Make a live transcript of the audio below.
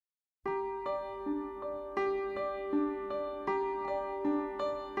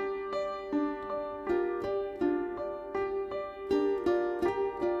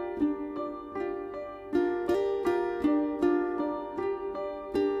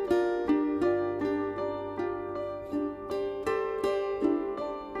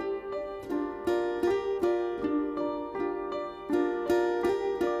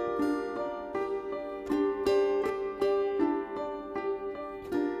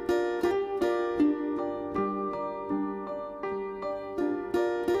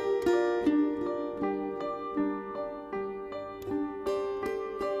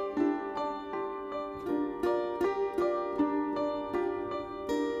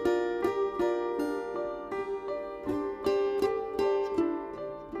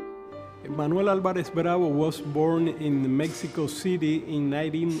Manuel Álvarez Bravo was born in Mexico City in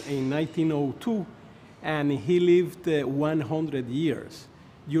 1902, and he lived 100 years,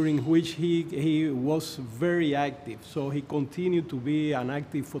 during which he was very active. So he continued to be an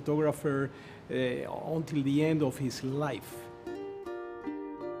active photographer until the end of his life.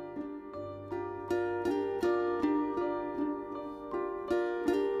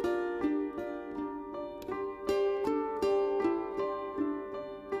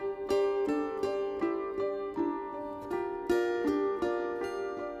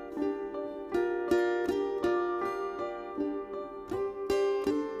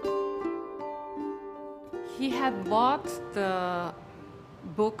 He had bought the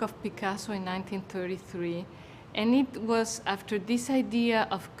book of Picasso in 1933, and it was after this idea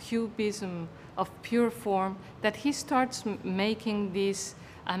of cubism, of pure form, that he starts making these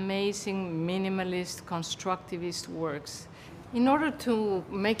amazing minimalist, constructivist works. In order to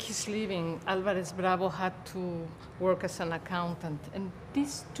make his living, Álvarez Bravo had to work as an accountant, and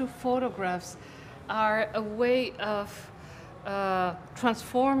these two photographs are a way of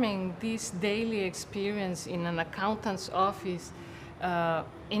transforming this daily experience in an accountant's office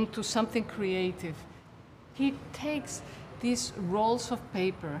into something creative. He takes these rolls of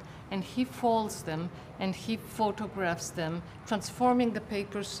paper and he folds them and he photographs them, transforming the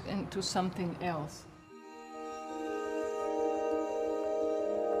papers into something else.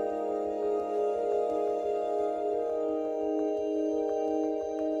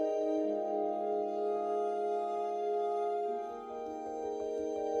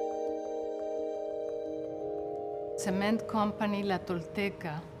 Cement company La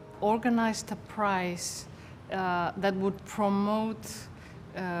Tolteca organized a prize that would promote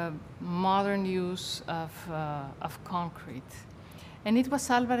modern use of concrete. And it was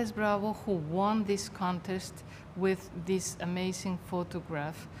Álvarez Bravo who won this contest with this amazing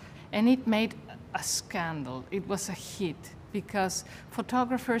photograph. And it made a scandal. It was a hit because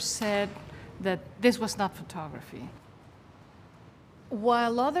photographers said that this was not photography.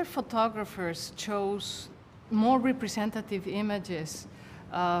 While other photographers chose more representative images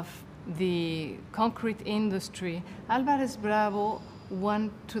of the concrete industry, Álvarez Bravo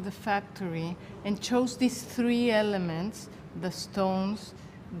went to the factory and chose these three elements, the stones,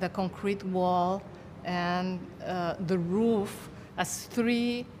 the concrete wall, and the roof, as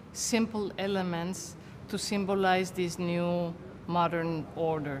three simple elements to symbolize this new modern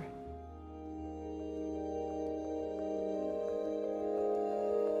order.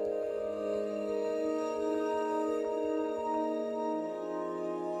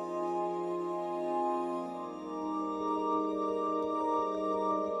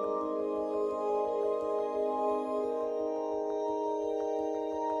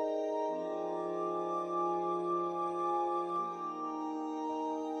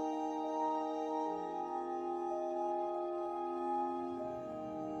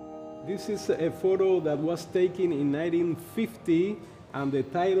 This is a photo that was taken in 1950, and the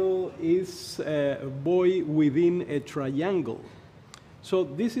title is Boy Within a Triangle. So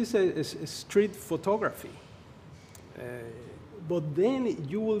this is a street photography. But then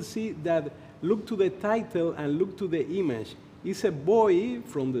you will see that, look to the title and look to the image. It's a boy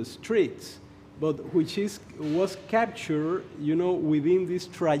from the streets, but which was captured, within this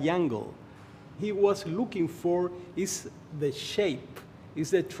triangle. He was looking for is the shape.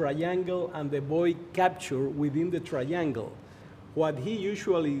 Is the triangle and the boy captured within the triangle. What he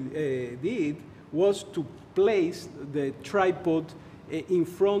usually did was to place the tripod in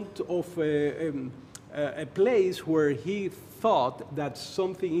front of a place where he thought that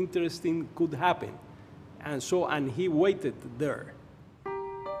something interesting could happen. And he waited there.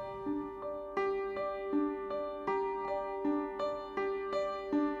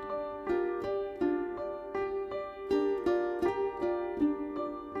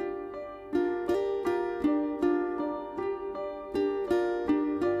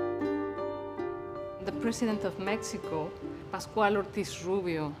 The President of Mexico, Pascual Ortiz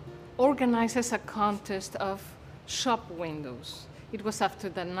Rubio, organizes a contest of shop windows. It was after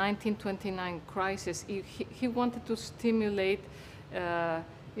the 1929 crisis. He wanted to stimulate, the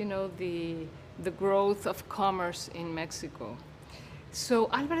growth of commerce in Mexico. So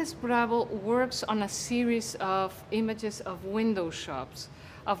Álvarez Bravo works on a series of images of window shops,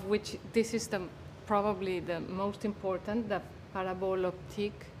 of which this is probably the most important, the Parabole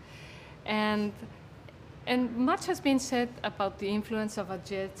Optique. And much has been said about the influence of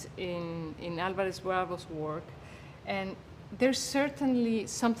aguets in Álvarez Bravo's work, and there's certainly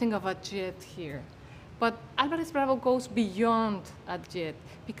something of aguet here. But Álvarez Bravo goes beyond aguets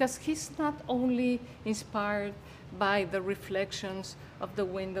because he's not only inspired by the reflections of the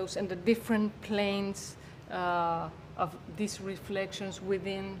windows and the different planes of these reflections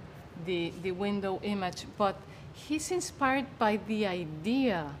within the window image, but he's inspired by the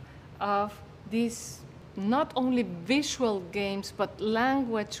idea of these not only visual games, but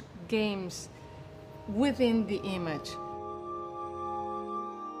language games within the image.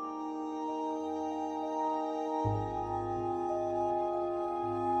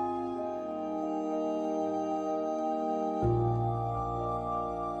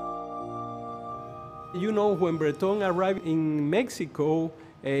 You know, when Breton arrived in Mexico,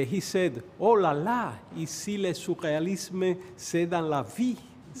 he said, "Oh la la, ici le surréalisme c'est dans la vie."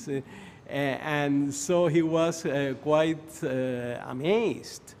 And so he was quite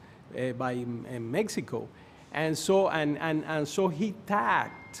amazed by Mexico. And so he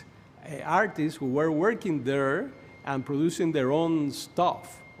tagged artists who were working there and producing their own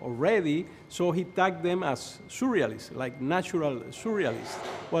stuff already, so he tagged them as surrealists, like natural surrealists.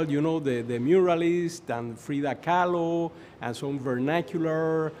 Well, you know, the muralists and Frida Kahlo and some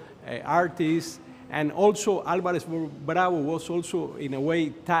vernacular artists, and also Álvarez Bravo was also in a way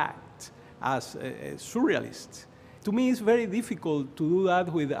tagged as a surrealist. To me, it's very difficult to do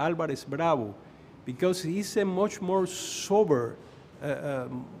that with Álvarez Bravo because he's a much more sober,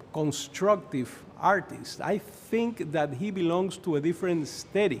 constructive artist. I think that he belongs to a different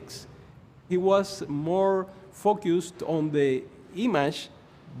aesthetics. He was more focused on the image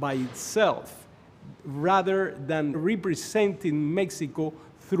by itself rather than representing Mexico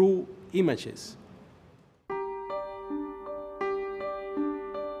through images.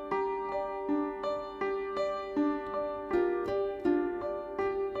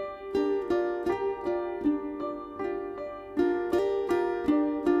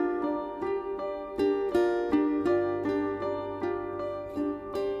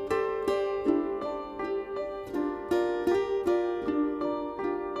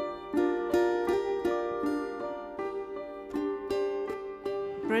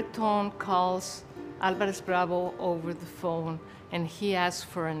 Breton calls Álvarez Bravo over the phone and he asks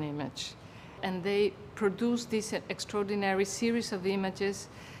for an image. And they produce this extraordinary series of images,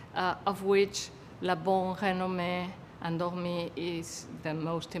 of which La Bonne Renommée Endormie is the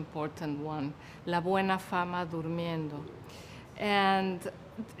most important one, La Buena Fama Durmiendo. And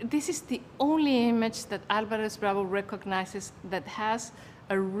this is the only image that Álvarez Bravo recognizes that has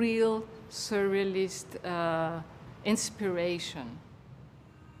a real surrealist inspiration.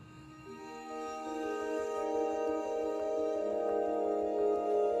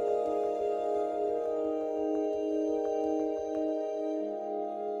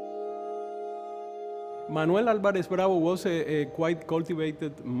 Manuel Álvarez Bravo was a quite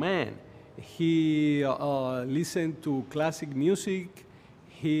cultivated man. He listened to classic music,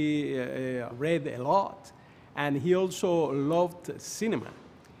 he read a lot, and he also loved cinema.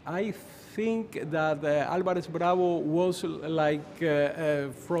 I think that Álvarez Bravo was like a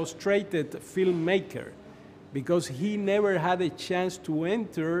frustrated filmmaker because he never had a chance to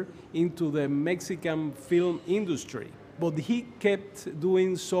enter into the Mexican film industry. But he kept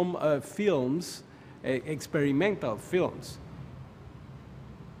doing some films, experimental films.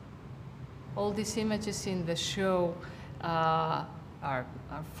 All these images in the show are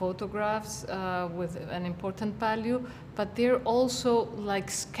photographs with an important value, but they're also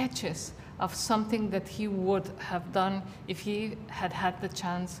like sketches of something that he would have done if he had had the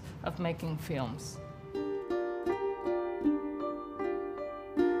chance of making films.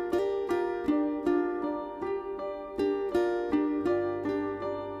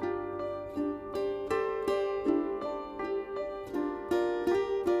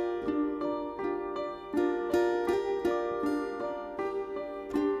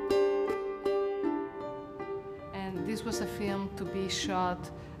 This was a film to be shot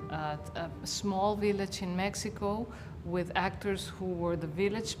at a small village in Mexico with actors who were the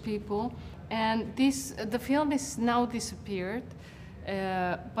village people. And the film is now disappeared,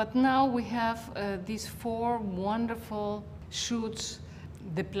 but now we have these 4 wonderful shoots,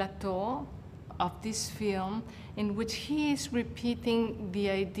 the plateau of this film, in which he is repeating the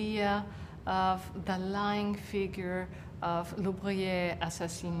idea of the lying figure of l'ouvrier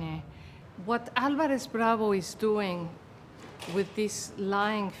assassiné. What Álvarez Bravo is doing with these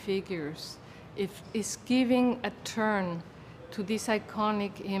lying figures is giving a turn to this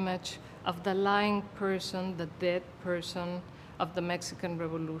iconic image of the lying person, the dead person of the Mexican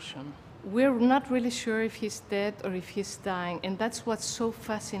Revolution. We're not really sure if he's dead or if he's dying, and that's what's so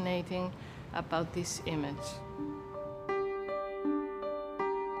fascinating about this image.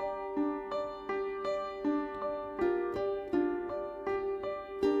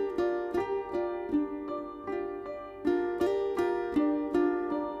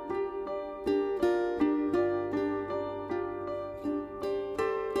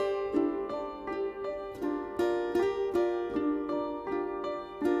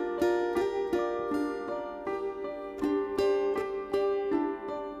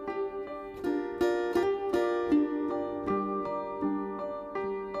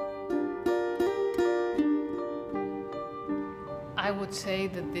 would say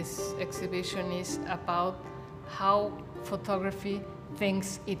that this exhibition is about how photography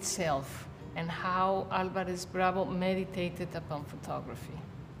thinks itself and how Álvarez Bravo meditated upon photography.